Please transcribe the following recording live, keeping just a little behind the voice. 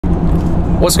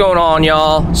What's going on,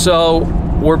 y'all? So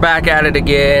we're back at it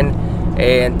again,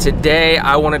 and today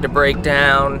I wanted to break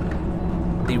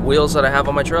down the wheels that I have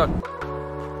on my truck.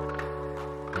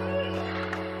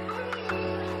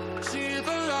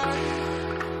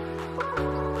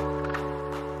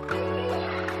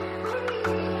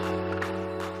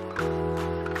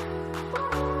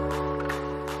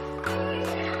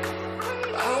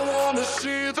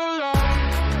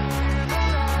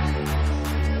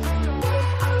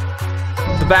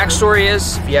 The backstory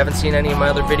is, if you haven't seen any of my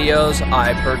other videos,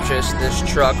 I purchased this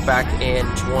truck back in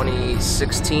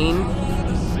 2016,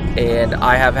 and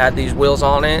I have had these wheels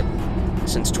on it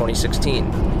since 2016.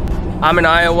 I'm in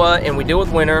Iowa, and we deal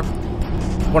with winter.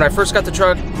 When I first got the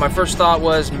truck, my first thought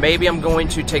was maybe I'm going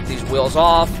to take these wheels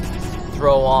off,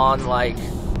 throw on like,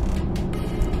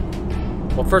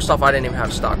 well, first off, I didn't even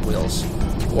have stock wheels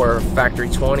or factory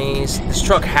 20s. This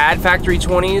truck had factory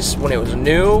 20s when it was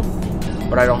new,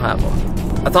 but I don't have them.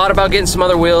 I thought about getting some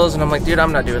other wheels, and I'm like, dude,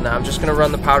 I'm not doing that. I'm just gonna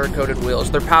run the powder-coated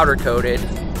wheels. They're powder-coated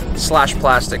 /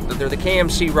 plastic. They're the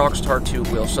KMC Rockstar 2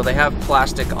 wheels, so they have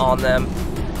plastic on them.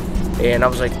 And I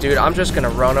was like, dude, I'm just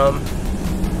gonna run them,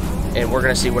 and we're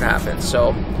gonna see what happens.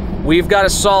 So we've got a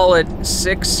solid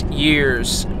 6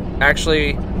 years.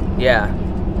 Actually, yeah.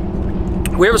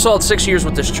 We have a solid 6 years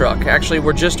with this truck. Actually,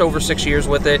 we're just over 6 years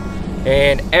with it.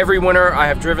 And every winter, I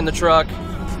have driven the truck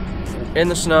in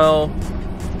the snow,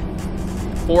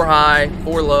 4 high,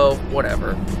 4 low,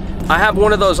 whatever. I have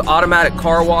one of those automatic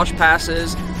car wash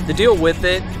passes. The deal with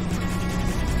it,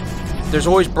 there's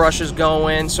always brushes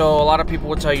going, so a lot of people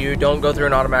will tell you don't go through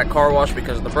an automatic car wash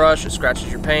because of the brush, it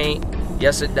scratches your paint.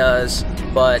 Yes, it does,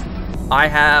 but I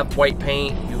have white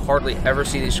paint. You hardly ever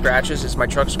see these scratches. Is my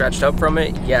truck scratched up from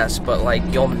it? Yes, but like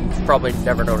you'll probably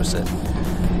never notice it.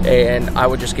 And I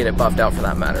would just get it buffed out for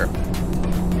that matter.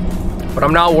 But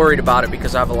I'm not worried about it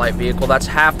because I have a light vehicle. That's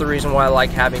half the reason why I like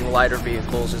having lighter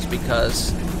vehicles, is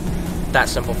because that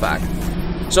simple fact.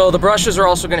 So the brushes are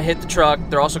also gonna hit the truck.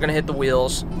 They're also gonna hit the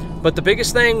wheels. But the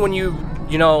biggest thing when you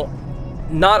know,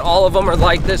 not all of them are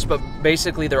like this, but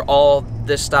basically they're all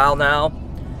this style now,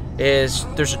 is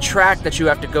there's a track that you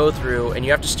have to go through, and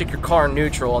you have to stick your car in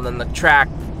neutral, and then the track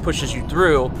pushes you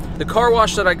through. The car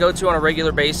wash that I go to on a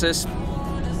regular basis,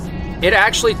 it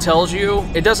actually tells you,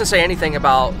 it doesn't say anything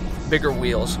about bigger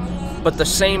wheels, but the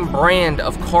same brand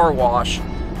of car wash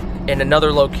in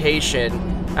another location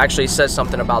actually says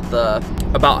something about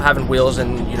having wheels,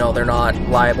 and you know, they're not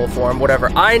liable for them, whatever.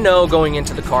 I know going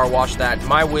into the car wash that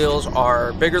my wheels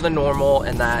are bigger than normal,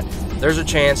 and that there's a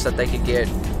chance that they could get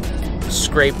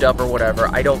scraped up or whatever.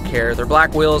 I don't care. They're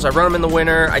black wheels. I run them in the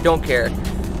winter. I don't care.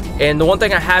 And the one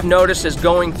thing I have noticed is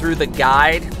going through the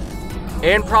guide,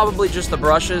 and probably just the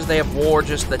brushes, they have wore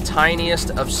just the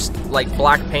tiniest of like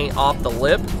black paint off the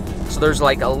lip. So there's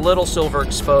like a little silver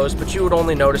exposed, but you would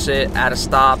only notice it at a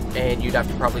stop, and you'd have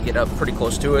to probably get up pretty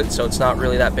close to it. So it's not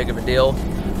really that big of a deal.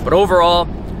 But overall,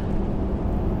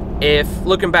 if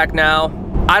looking back now,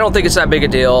 I don't think it's that big a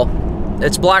deal.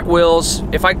 It's black wheels.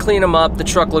 If I clean them up, the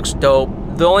truck looks dope.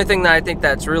 The only thing that I think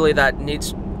that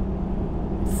needs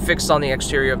fixed on the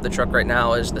exterior of the truck right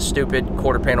now is the stupid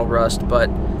quarter panel rust,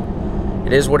 but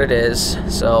it is what it is,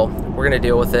 so we're gonna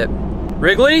deal with it.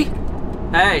 Wrigley?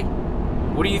 Hey,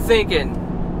 what are you thinking?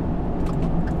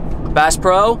 Bass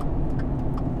Pro?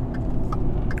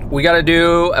 We gotta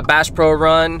do a Bass Pro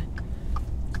run.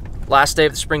 Last day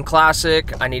of the Spring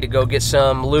Classic. I need to go get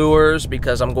some lures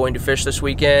because I'm going to fish this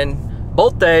weekend,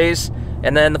 both days,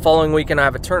 and then the following weekend I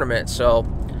have a tournament, so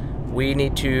we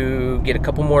need to get a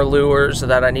couple more lures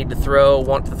that I need to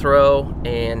want to throw,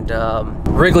 and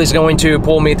Wrigley's going to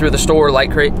pull me through the store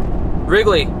like crazy.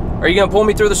 Wrigley, are you gonna pull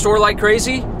me through the store like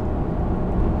crazy?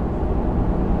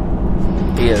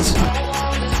 He is.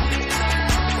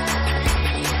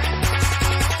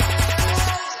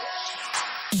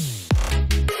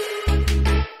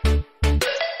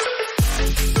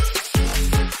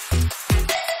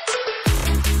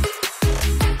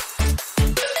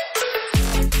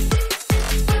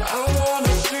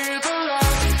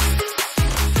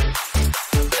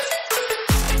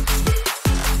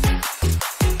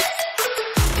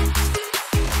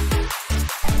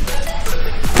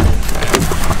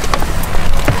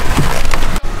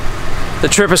 The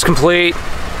trip is complete.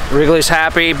 Wrigley's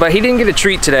happy, but he didn't get a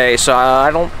treat today, so I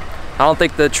don't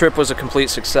think the trip was a complete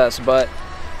success. But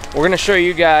we're gonna show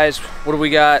you guys what do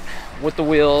we got with the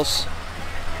wheels.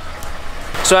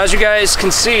 So as you guys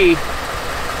can see,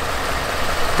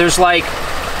 there's like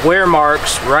wear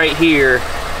marks right here.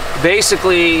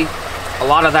 Basically, a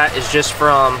lot of that is just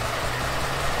from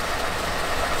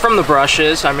the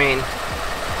brushes. I mean,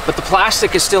 but the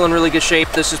plastic is still in really good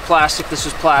shape. This is plastic, this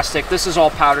is plastic, this is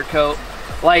all powder coat.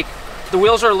 Like, the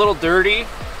wheels are a little dirty.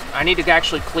 I need to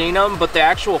actually clean them, but the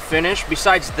actual finish,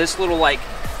 besides this little like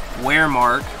wear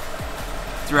mark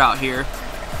throughout here,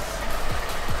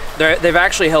 they've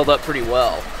actually held up pretty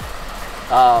well.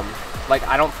 Like,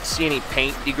 I don't see any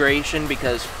paint degradation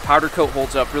because powder coat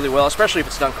holds up really well, especially if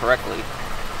it's done correctly.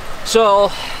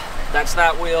 So that's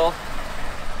that wheel.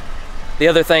 The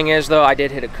other thing is, though, I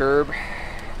did hit a curb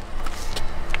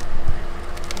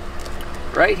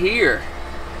right here.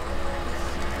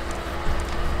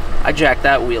 I jacked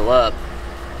that wheel up.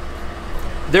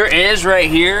 There is right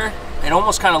here, it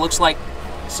almost kind of looks like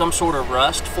some sort of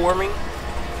rust forming.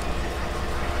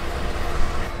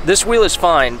 This wheel is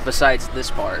fine besides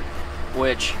this part,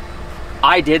 which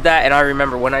I did that, and I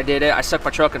remember when I did it, I stuck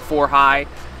my truck in 4 high,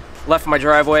 left my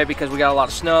driveway because we got a lot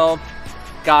of snow,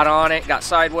 got on it, got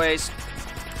sideways,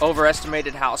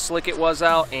 overestimated how slick it was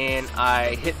out, and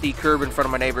I hit the curb in front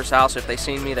of my neighbor's house. If they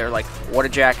seen me, they're like, what a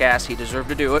jackass, he deserved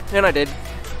to do it, and I did.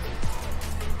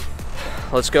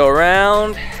 Let's go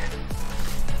around,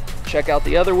 check out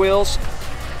the other wheels.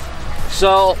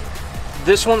 So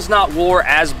this one's not wore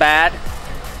as bad,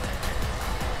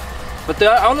 but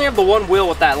I only have the one wheel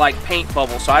with that like paint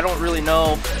bubble, so I don't really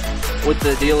know what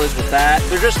the deal is with that.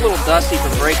 They're just a little dusty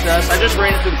from brake dust. I just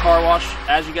ran it through the car wash,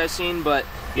 as you guys seen, but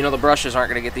you know, the brushes aren't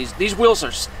gonna get these. These wheels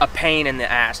are a pain in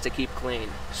the ass to keep clean,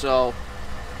 so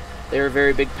they're a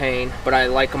very big pain, but I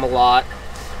like them a lot.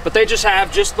 But they just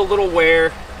have just the little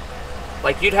wear.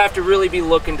 Like, you'd have to really be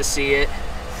looking to see it.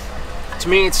 To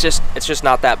me, it's just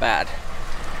not that bad.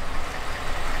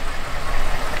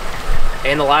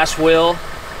 And the last wheel,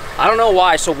 I don't know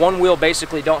why, so one wheel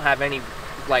basically don't have any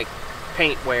like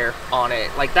paint wear on it.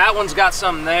 Like, that one's got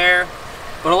some there,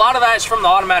 but a lot of that is from the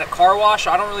automatic car wash.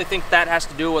 I don't really think that has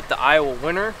to do with the Iowa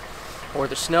winter or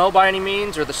the snow by any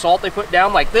means, or the salt they put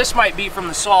down. Like, this might be from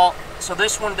the salt, so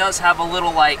this one does have a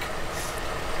little like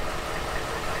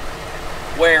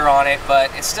wear on it, but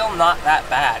it's still not that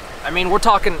bad. I mean, we're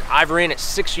talking, I've ran it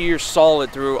 6 years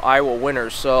solid through Iowa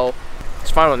winters, so it's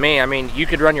fine with me. I mean, you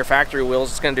could run your factory wheels,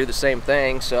 it's gonna do the same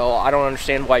thing, so I don't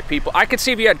understand why people, I could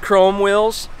see if you had chrome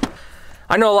wheels.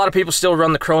 I know a lot of people still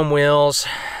run the chrome wheels.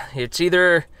 It's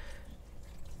either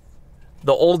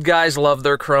the old guys love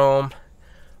their chrome,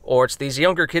 or it's these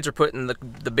younger kids are putting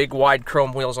the big wide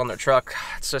chrome wheels on their truck.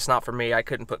 It's just not for me. I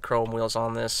couldn't put chrome wheels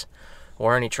on this,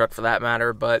 or any truck for that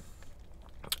matter, but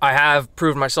I have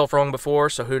proved myself wrong before,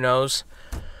 so who knows.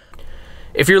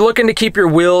 If you're looking to keep your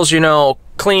wheels, you know,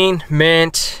 clean,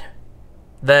 mint,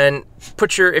 then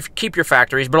keep your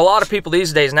factories. But a lot of people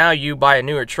these days, now you buy a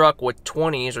newer truck with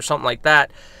 20s or something like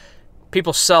that,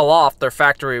 people sell off their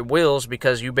factory wheels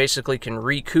because you basically can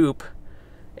recoup,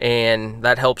 and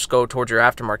that helps go towards your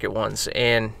aftermarket ones.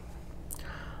 And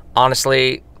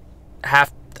honestly,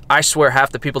 I swear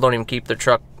half the people don't even keep their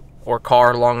truck or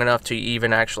car long enough to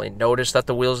even actually notice that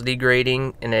the wheel's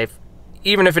degrading. And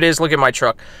even if it is, look at my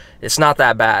truck, it's not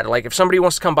that bad. Like, if somebody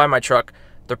wants to come buy my truck,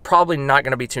 they're probably not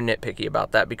going to be too nitpicky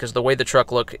about that, because the way the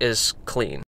truck look is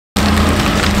clean.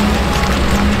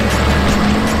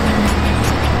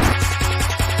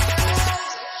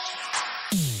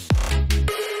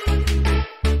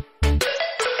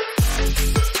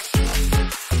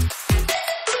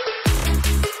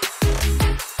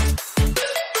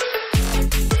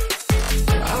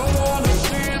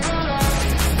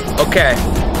 Okay,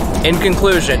 in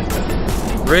conclusion,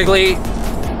 Wrigley,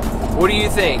 what do you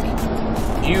think?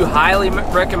 Do you highly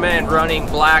recommend running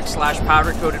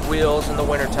black/powder coated wheels in the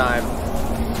wintertime?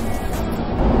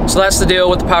 So that's the deal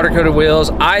with the powder coated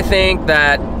wheels. I think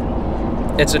that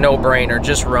it's a no-brainer,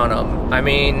 just run them. I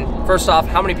mean, first off,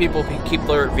 how many people can keep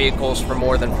their vehicles for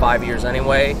more than 5 years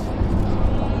anyway?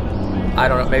 I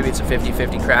don't know, maybe it's a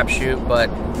 50-50 crapshoot, but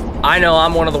I know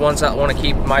I'm one of the ones that want to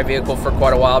keep my vehicle for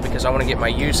quite a while because I want to get my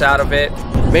use out of it.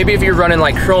 Maybe if you're running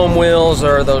like chrome wheels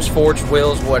or those forged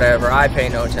wheels, whatever, I pay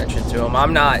no attention to them.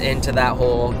 I'm not into that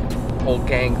whole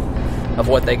gang of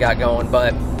what they got going,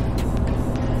 but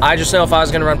I just know if I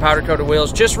was going to run powder coated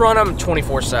wheels, just run them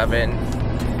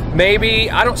 24/7.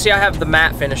 Maybe, I have the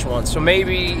matte finish ones, so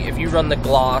maybe if you run the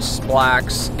gloss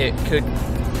blacks, it could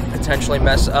potentially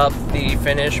mess up the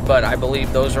finish, but I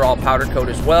believe those are all powder coat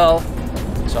as well.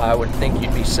 So I would think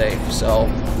you'd be safe. So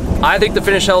I think the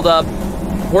finish held up.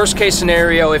 Worst case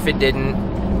scenario, if it didn't,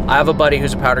 I have a buddy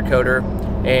who's a powder coater,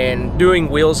 and doing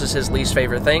wheels is his least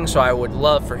favorite thing, so I would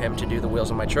love for him to do the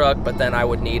wheels on my truck, but then I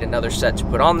would need another set to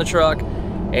put on the truck,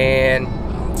 and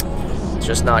it's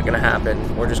just not gonna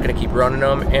happen. We're just gonna keep running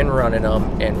them and running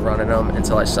them and running them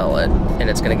until I sell it, and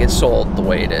it's gonna get sold the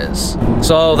way it is.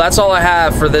 So that's all I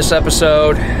have for this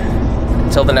episode.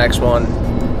 Until the next one.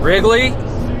 Wrigley,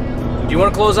 do you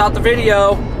want to close out the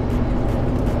video?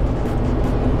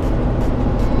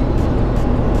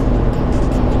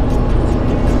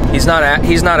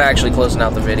 He's not actually closing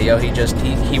out the video.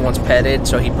 He wants petted,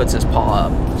 so he puts his paw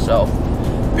up. So,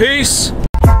 peace.